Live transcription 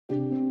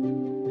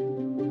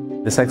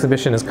This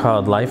exhibition is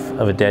called Life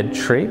of a Dead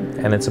Tree,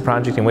 and it's a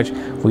project in which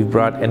we've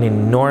brought an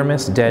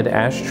enormous dead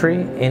ash tree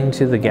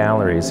into the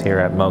galleries here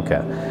at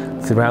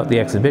MOCA. Throughout the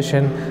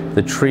exhibition,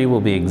 the tree will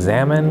be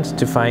examined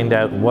to find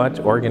out what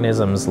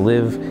organisms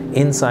live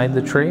inside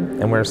the tree,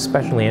 and we're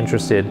especially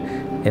interested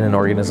in an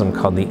organism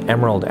called the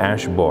emerald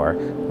ash borer,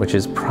 which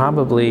is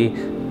probably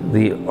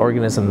the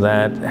organism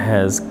that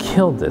has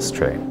killed this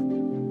tree.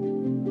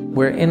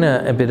 We're in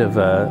a bit of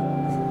a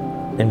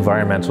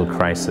environmental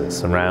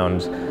crisis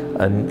around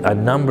a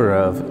number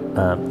of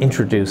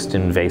introduced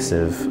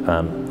invasive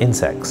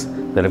insects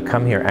that have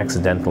come here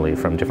accidentally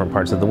from different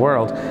parts of the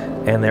world,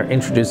 and they're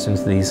introduced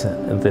into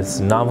this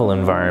novel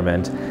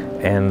environment,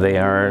 and they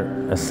are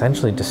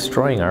essentially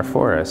destroying our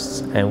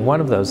forests. And one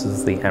of those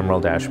is the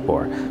emerald ash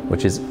borer,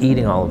 which is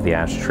eating all of the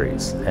ash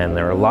trees. And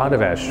there are a lot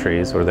of ash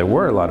trees, or there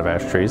were a lot of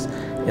ash trees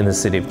in the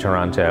city of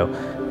Toronto,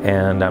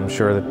 and I'm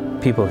sure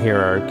that people here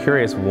are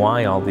curious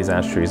why all these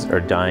ash trees are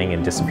dying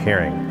and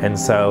disappearing. And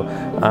so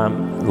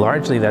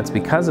largely that's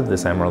because of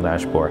this emerald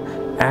ash borer.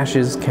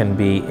 Ashes can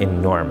be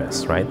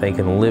enormous, right? They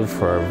can live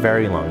for a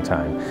very long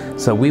time.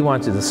 So we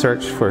wanted to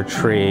search for a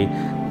tree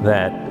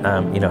that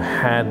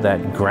had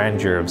that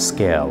grandeur of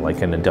scale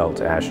like an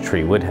adult ash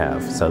tree would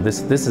have. So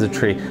this is a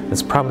tree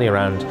that's probably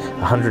around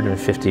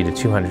 150 to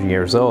 200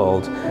 years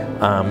old.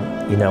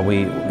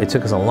 It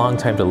took us a long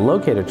time to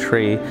locate a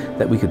tree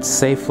that we could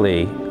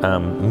safely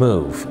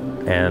move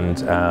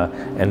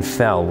and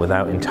fell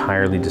without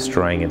entirely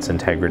destroying its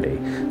integrity.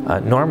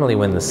 Normally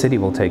when the city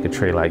will take a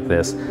tree like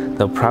this,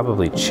 they'll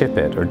probably chip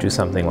it or do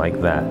something like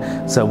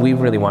that. So we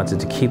really wanted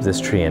to keep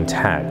this tree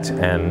intact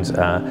and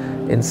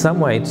in some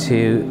way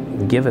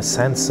to give a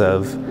sense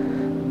of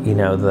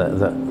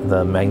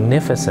the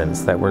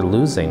magnificence that we're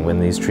losing when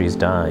these trees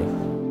die.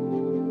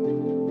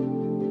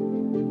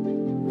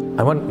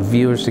 I want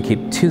viewers to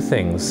keep two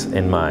things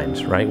in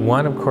mind, right?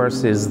 One, of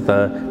course, is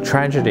the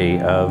tragedy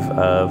of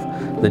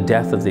the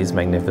death of these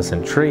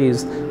magnificent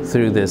trees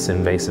through this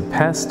invasive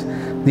pest.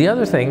 The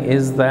other thing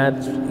is that,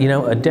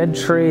 a dead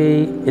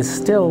tree is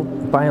still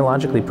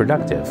biologically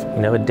productive.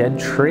 A dead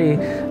tree,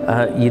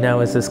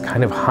 is this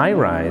kind of high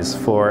rise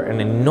for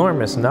an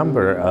enormous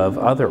number of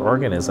other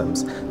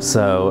organisms.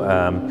 So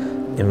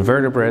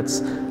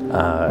invertebrates,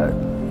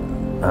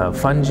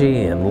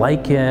 fungi and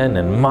lichen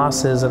and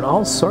mosses and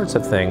all sorts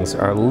of things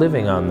are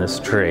living on this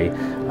tree.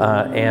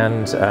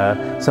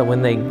 So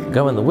when they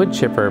go in the wood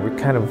chipper, we're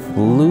kind of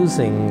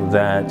losing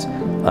that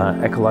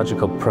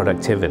ecological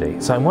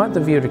productivity. So I want the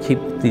viewer to keep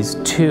these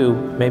two,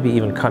 maybe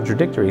even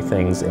contradictory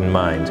things in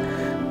mind.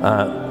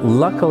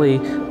 Luckily,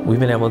 we've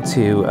been able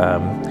to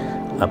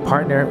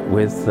partner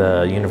with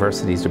the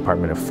university's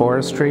Department of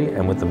Forestry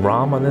and with the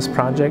ROM on this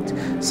project.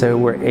 So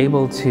we're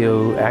able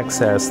to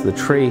access the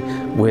tree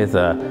with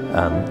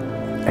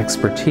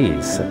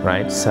expertise,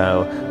 right?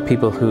 So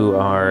people who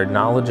are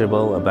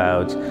knowledgeable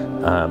about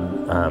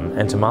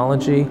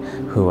entomology,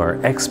 who are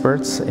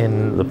experts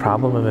in the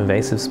problem of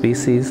invasive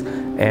species,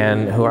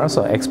 and who are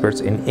also experts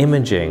in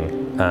imaging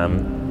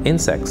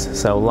insects.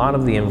 So a lot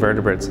of the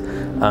invertebrates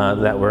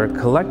that we're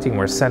collecting,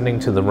 we're sending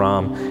to the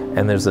ROM,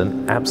 and there's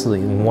an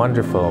absolutely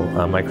wonderful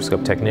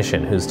microscope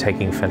technician who's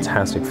taking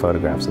fantastic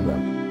photographs of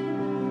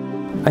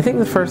them. I think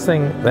the first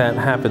thing that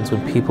happens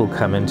when people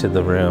come into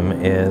the room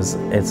is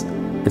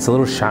it's a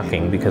little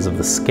shocking because of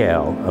the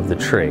scale of the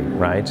tree,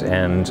 right?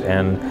 And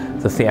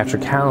the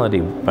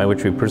theatricality by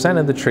which we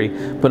presented the tree,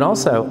 but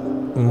also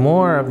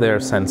more of their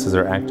senses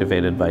are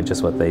activated by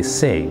just what they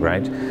see,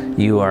 right?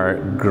 You are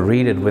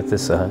greeted with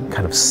this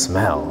kind of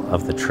smell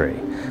of the tree.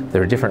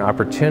 There are different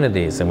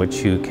opportunities in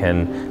which you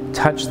can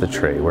touch the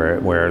tree,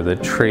 where the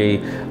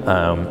tree,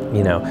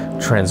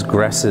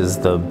 transgresses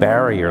the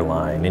barrier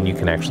line, and you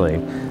can actually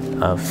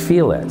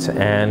feel it,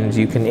 and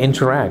you can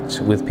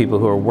interact with people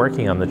who are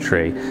working on the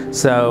tree.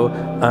 So,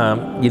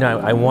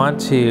 I want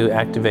to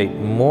activate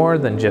more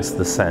than just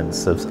the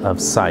sense of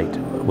sight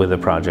with a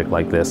project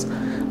like this.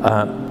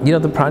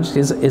 The project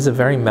is a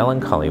very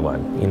melancholy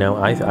one.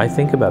 I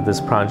think about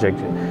this project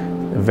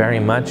very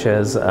much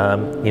as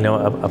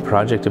a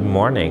project of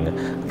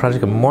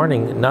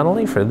mourning, not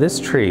only for this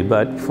tree,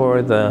 but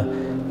for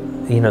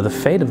the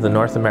fate of the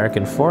North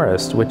American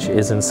forest, which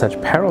is in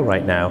such peril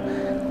right now.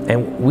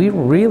 And we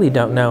really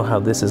don't know how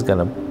this is going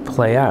to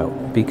play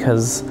out,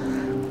 because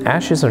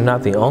ashes are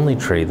not the only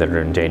tree that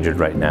are endangered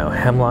right now.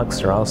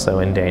 Hemlocks are also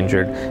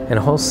endangered, and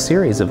a whole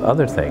series of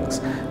other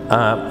things.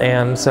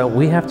 And so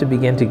we have to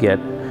begin to get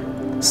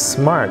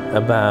smart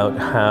about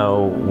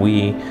how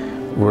we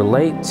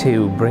relate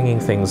to bringing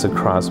things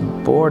across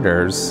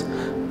borders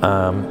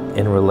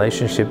in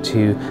relationship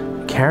to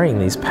carrying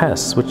these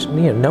pests, which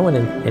no one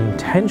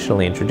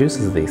intentionally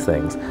introduces these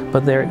things,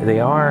 but they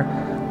are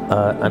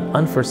an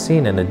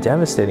unforeseen and a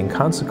devastating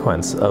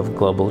consequence of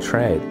global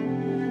trade.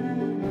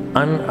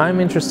 I'm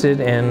interested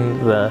in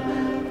the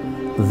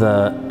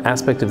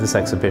aspect of this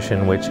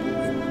exhibition which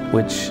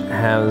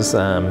has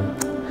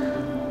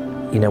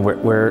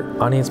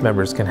where audience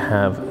members can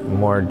have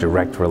more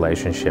direct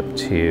relationship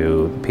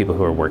to people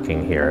who are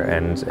working here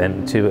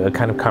and to a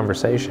kind of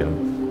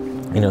conversation.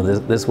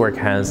 This work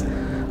has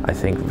I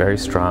think, very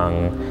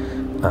strong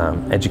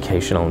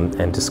educational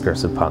and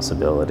discursive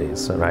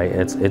possibilities, right?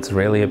 It's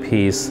really a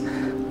piece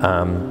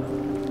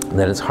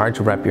that it's hard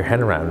to wrap your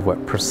head around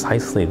what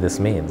precisely this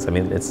means. I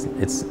mean, it's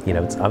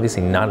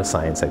obviously not a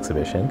science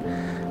exhibition.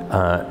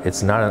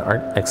 It's not an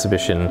art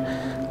exhibition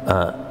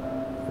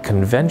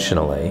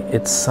conventionally.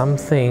 It's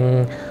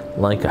something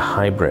like a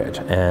hybrid,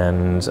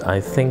 and I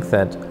think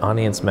that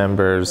audience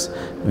members,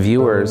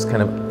 viewers,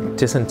 kind of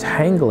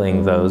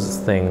disentangling those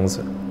things,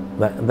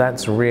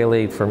 that's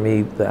really, for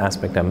me, the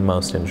aspect I'm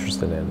most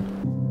interested in.